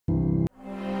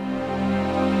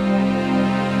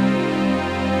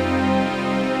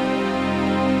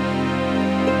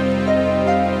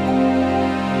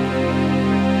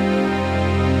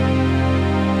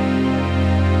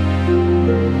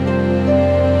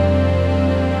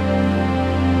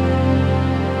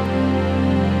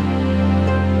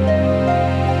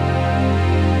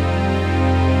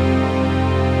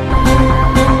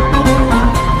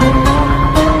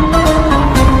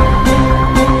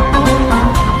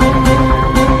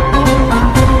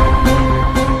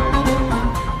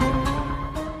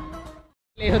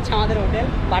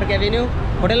Avenue.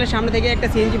 হোটেলের সামনে থেকে একটা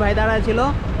সিএনজি ভাই দাঁড়ায় ছিল,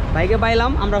 ভাইকে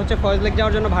পাইলাম। আমরা হচ্ছে ফয়েজ লেক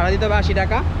যাওয়ার জন্য ভাড়া দিতে হবে 80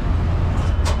 টাকা।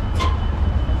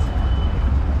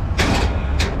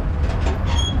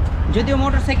 যদিও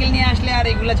মোটরসাইকেল নিয়ে আসলে আর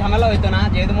এগুলো ঝামেলা হইতো না,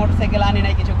 যেহেতু মোটরসাইকেল আনি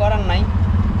নাই, কিছু করার নাই।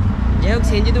 যাই হোক,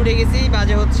 সিএনজিতে উঠে গেছি,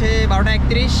 বাজে হচ্ছে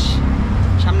 12:31।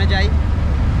 সামনে যাই।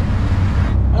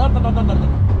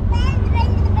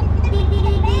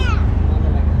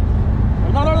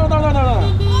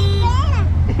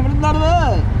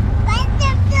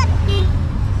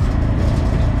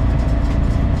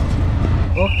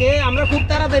 ওকে, আমরা খুব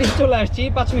তাড়াতাড়ি চলে আসছি,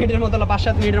 5 মিনিটের মতো,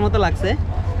 5-7 মিনিটের মতো লাগছে।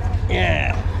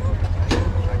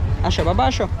 আসো বাবা,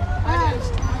 আসো।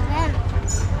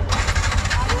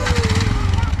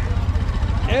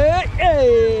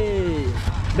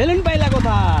 বেলুন পাইলা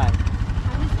কোথায়?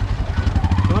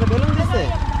 তোমার বেলুন দিচ্ছে?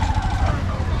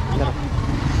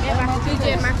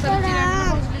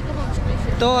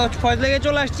 তো ফয়েজ লেগে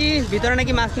চলে আসছি, ভিতরে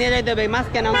নাকি মাছ নিয়ে যাইতে হবে। মাছ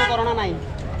কেন তো করোনা নাই?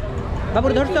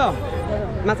 বাবুর ধরছো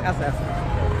মাছ? আছে আছে।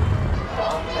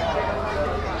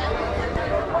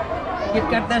 টিকিট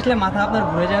কাটতে আসলে মাথা আপনার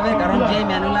ঘুরে যাবে, কারণ যে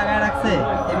মেনু লাগায় রাখছে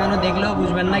এই মেনু দেখলেও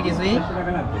বুঝবেন না কিছুই।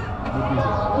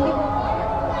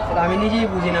 আমি নিজেই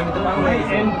বুঝি না, আমি তো বাংলা।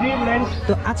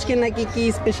 তো আজকে নাকি কি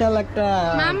স্পেশাল একটা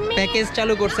প্যাকেজ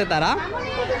চালু করছে তারা,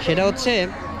 সেটা হচ্ছে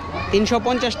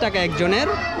 350 টাকা একজনের,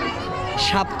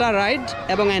 7টা রাইড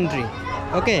এবং এন্ট্রি।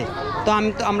 ওকে, তো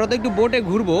আমরা তো একটু বোটে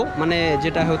ঘুরবো, মানে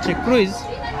যেটা হচ্ছে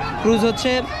ক্রুজ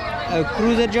হচ্ছে,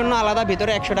 ক্রুজের জন্য আলাদা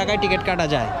ভিতরে 100 টাকায় টিকিট কাটা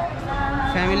যায়।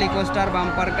 ফ্যামিলি কোস্টার,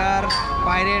 বাম্পার কার,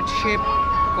 pirate sheep,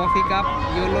 coffee cup,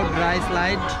 yellow dry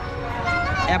slide,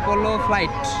 Apollo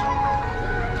flight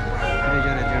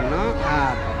দুইজনের জন্য।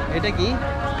 আর এটা কি?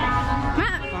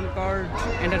 Concord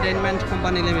entertainment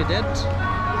company limited.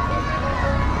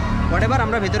 Whatever,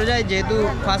 আমরা ভেতরে যাই, যেহেতু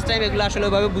ফার্স্ট টাইম এগুলো আসলে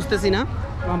ওইভাবে বুঝতেছি না।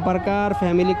 বাম্পার কার,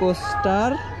 family coaster,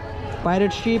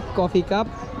 pirate sheep, coffee cup,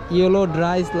 yellow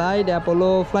dry slide,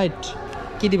 Apollo flight.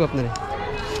 কী দিব আপনারা?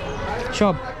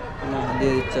 সব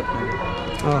দিয়ে দিচ্ছে আপনাকে।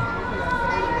 ও,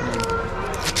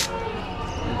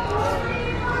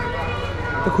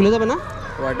 তো খুলে যাবে না?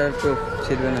 ওয়াটার প্রুফ,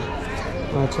 ছিড়বে না।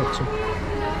 আচ্ছা আচ্ছা,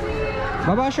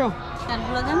 বাবা আসো।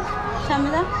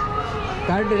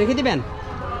 কার্ড রেখে দিবেন?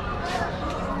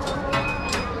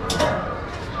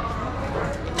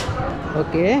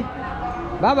 ওকে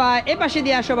বাবা, এই পাশে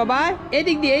দিয়ে আসো বাবা, এই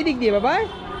দিক দিয়ে বাবা।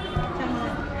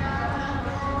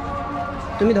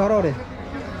 তুমি ধরো রে,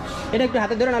 এটা একটু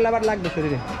হাতে ধরে, নাহলে আবার লাগবে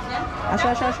শরীরে। আসো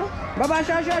আসো আসো বাবা,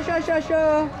 আসো আসো আসো আসো আসো।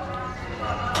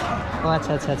 ও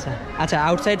আচ্ছা আচ্ছা আচ্ছা আচ্ছা,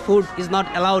 outside food is not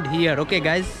allowed here. Okay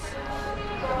guys.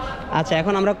 আচ্ছা,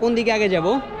 এখন আমরা কোন দিকে আগে যাব?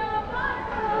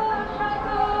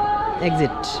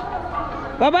 এক্সিট।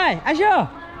 বাবাই আসো।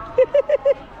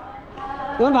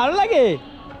 তোমার ভালো লাগে?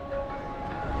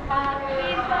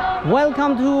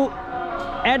 Welcome to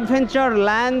adventure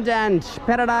land and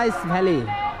paradise valley.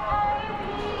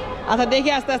 আচ্ছা, দেখি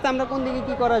আস্তে আস্তে আমরা কোন দিকে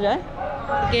কি করা যায়।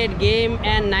 Ticket, game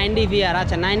and 90 VR।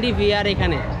 আচ্ছা, 90 VR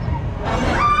এখানে।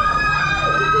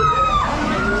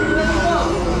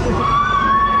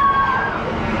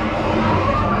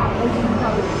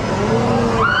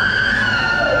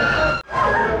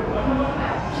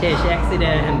 শেষ,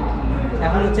 অ্যাক্সিডেন্ট।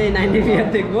 এখন হচ্ছে এই 90 VR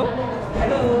দেখবো।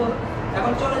 হ্যালো,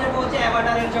 এখন চলে যাবো হচ্ছে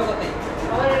অ্যাভাটারের জগতে।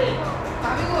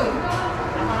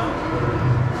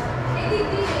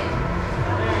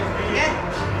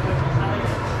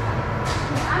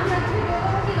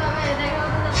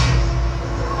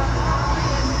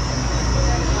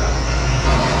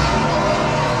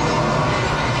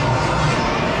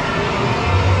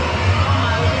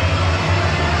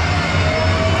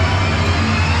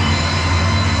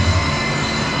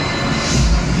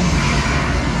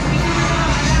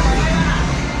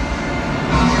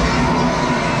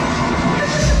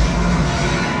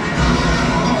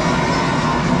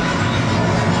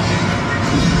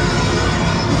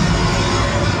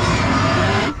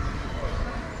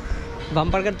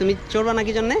 বাম্পার কার তুমি চড়বা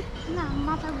নাকি জন্যে? না,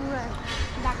 মাথা ঘুরায়,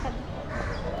 ডাক্তার।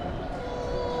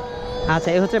 আচ্ছা,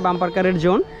 এই হচ্ছে বাম্পার কারের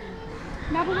জোন।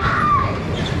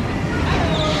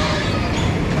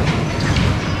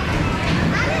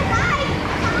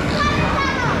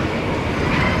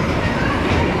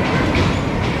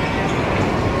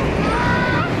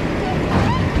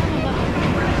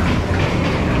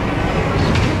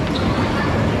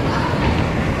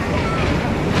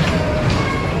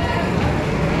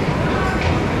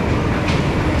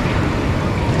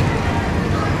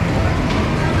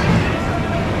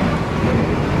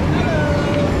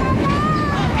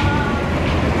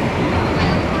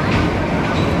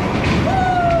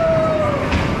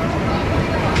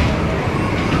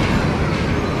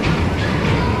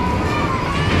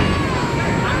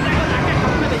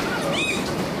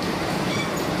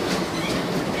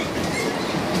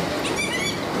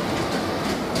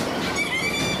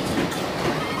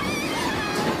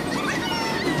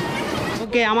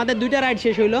 ওকে, আমাদের 2টা রাইড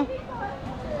শেষ হইলো।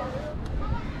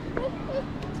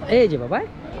 এই যে বাবা,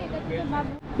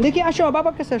 দেখি আসো,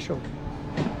 বাবার কাছে আসো।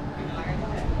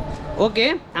 ওকে,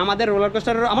 আমাদের রোলার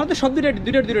কোস্টার, আমাদের তো সব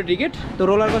দুটো টিকিট। তো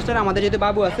রোলার কোস্টারে আমাদের যেহেতু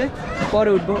বাবু আছে, পরে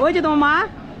উঠবো। ওই যে তোমার মা।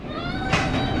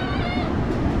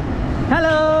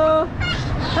 Hello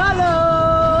hello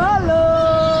hello.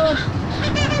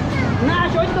 না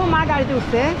ওই তো মা গাড়িতে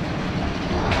উঠছে।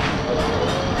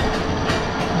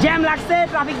 জ্যাম লাগছে,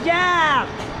 ট্রাফিক জ্যাম।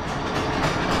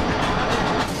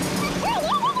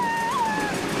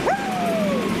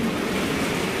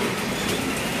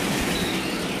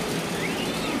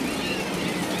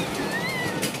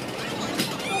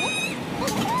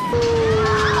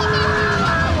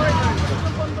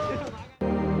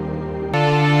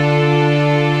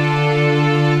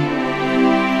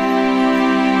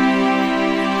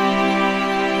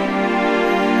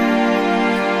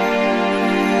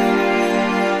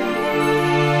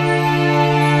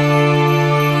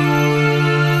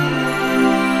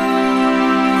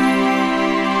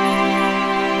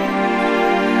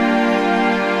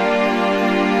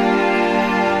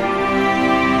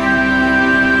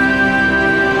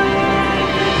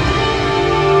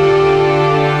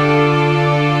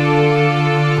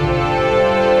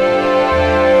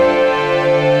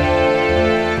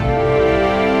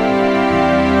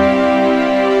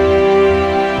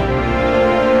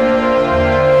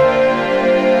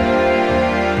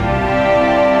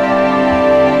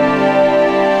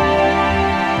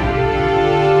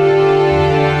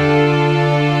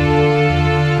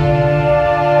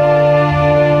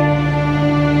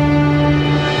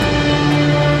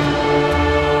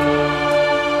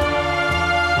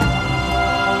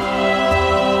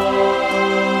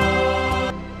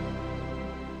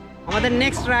 আমাদের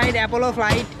নেক্সট রাইড অ্যাপোলো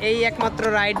ফ্লাইট, এই একমাত্র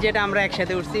রাইড যেটা আমরা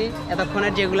একসাথে উঠছি।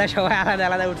 এতক্ষণের যেগুলা সবাই আলাদা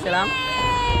আলাদা উঠছিলাম।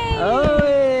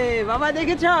 ওই বাবা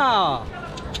দেখেছ?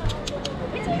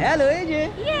 হ্যালো, এই যে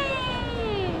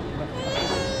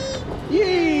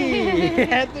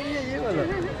তুমি বলো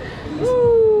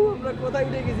আমরা কোথায়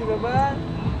উঠে গেছি বাবা?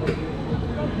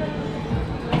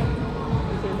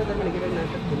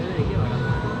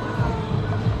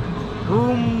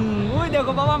 ওই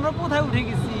দেখো বাবা, আমরা কোথায় উঠে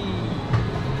গেছি।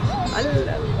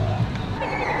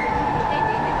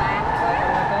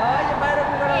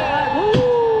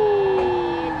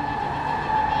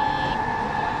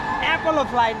 অ্যাপোলো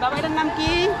ফ্লাইট বাবা, এটার নাম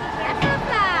কি?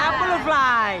 Apollo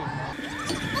flight.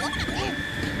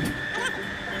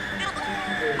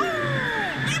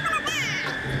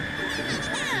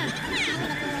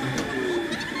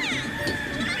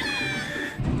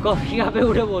 কফি কাপে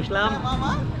উঠে বসলাম।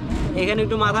 এখানে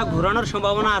একটু মাথা ঘোরানোর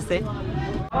সম্ভাবনা আছে।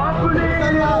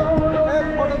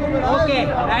 ওকে,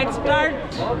 ride start.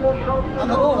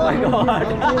 Oh my God,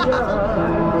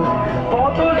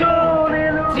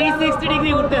 360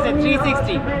 degree উঠতেছে,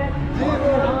 360।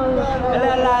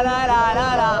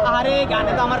 আরে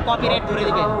গানে তো আমার কপিরাইট ধরে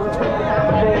দিবে।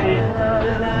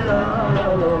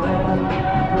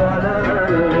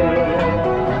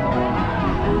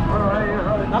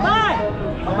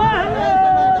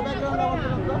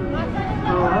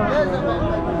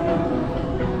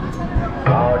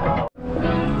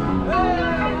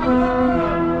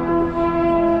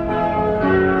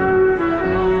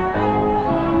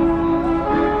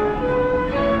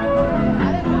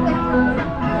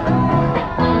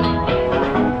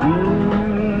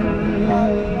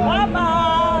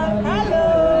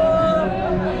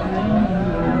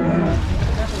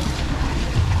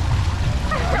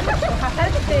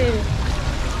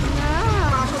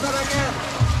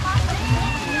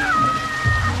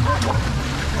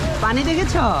 পানি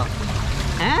দেখেছ?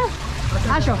 হ্যাঁ,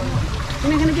 আসো,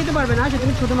 তুমি এখানে যেতে পারবে না। আসো,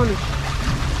 তুমি ছোট মানুষ।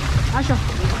 আসো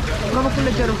বাবা,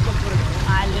 খুলে চলো।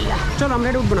 চলো, আমরা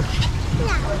এটা উঠবো না,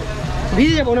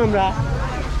 ভিজে যাবো না আমরা।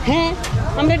 হ্যাঁ,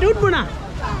 আমরা এটা উঠবো না।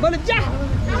 বলো যা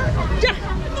যা,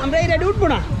 আমরা এই রাইডে উঠবো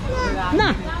না। না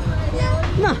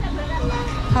না,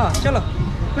 হ্যাঁ চলো,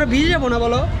 আমরা ভিজে যাবো না,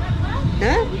 বলো।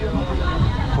 হ্যাঁ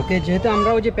ওকে, যেহেতু আমরা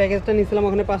ওই যে প্যাকেজটা নিয়েছিলাম,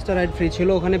 ওখানে 5টা রাইড ফ্রি ছিল,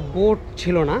 ওখানে বোট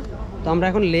ছিল না। তো আমরা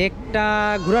এখন লেকটা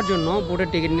ঘোরার জন্য বোটের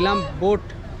টিকিট নিলাম। Boat,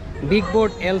 big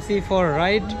boat LC for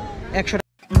ride 100।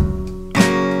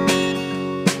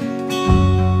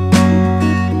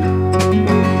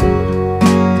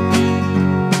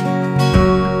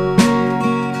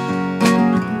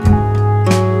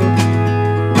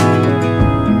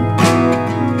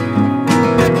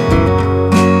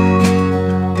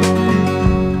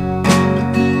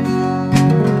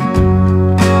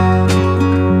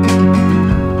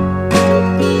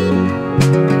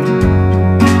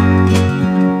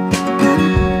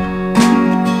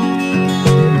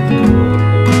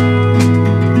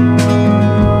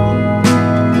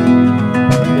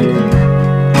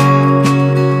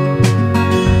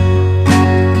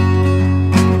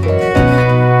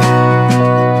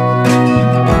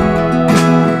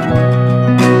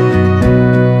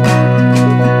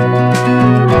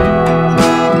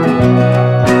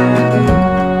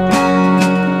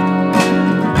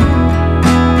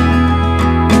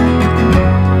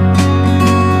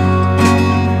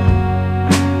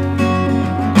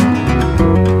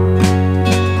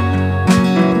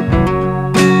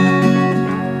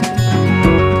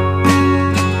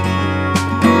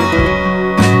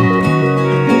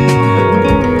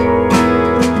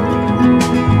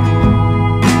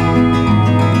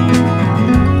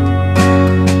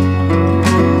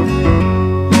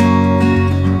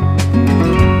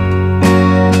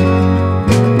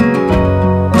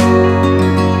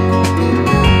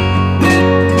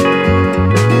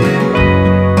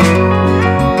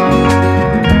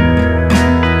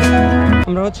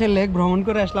 হচ্ছে লেক ভ্রমণ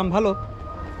করে আসলাম, ভালো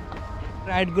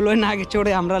রাইডগুলো না আগে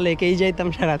চড়ে আমরা লেকেই যাইতাম,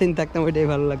 সারাদিন থাকতাম, ওইটাই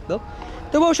ভালো লাগতো।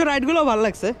 তবে অবশ্য রাইডগুলোও ভালো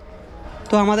লাগছে।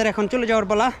 তো আমাদের এখন চলে যাওয়ার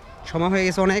পালা, সময় হয়ে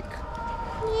গেছে অনেক,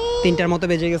 3টার মতো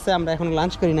বেজে গেছে, আমরা এখন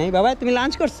লাঞ্চ করি নাই। বাবা তুমি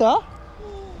লাঞ্চ করছো?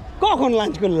 কখন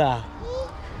লাঞ্চ করলা?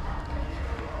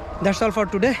 That's all for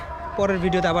today. পরের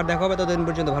ভিডিওতে আবার দেখা হবে, ততদিন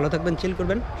পর্যন্ত ভালো থাকবেন, চিল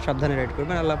করবেন, সাবধানে রাইড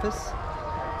করবেন। আল্লাহ হাফেজ,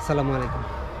 আসসালামু আলাইকুম,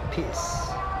 পিস।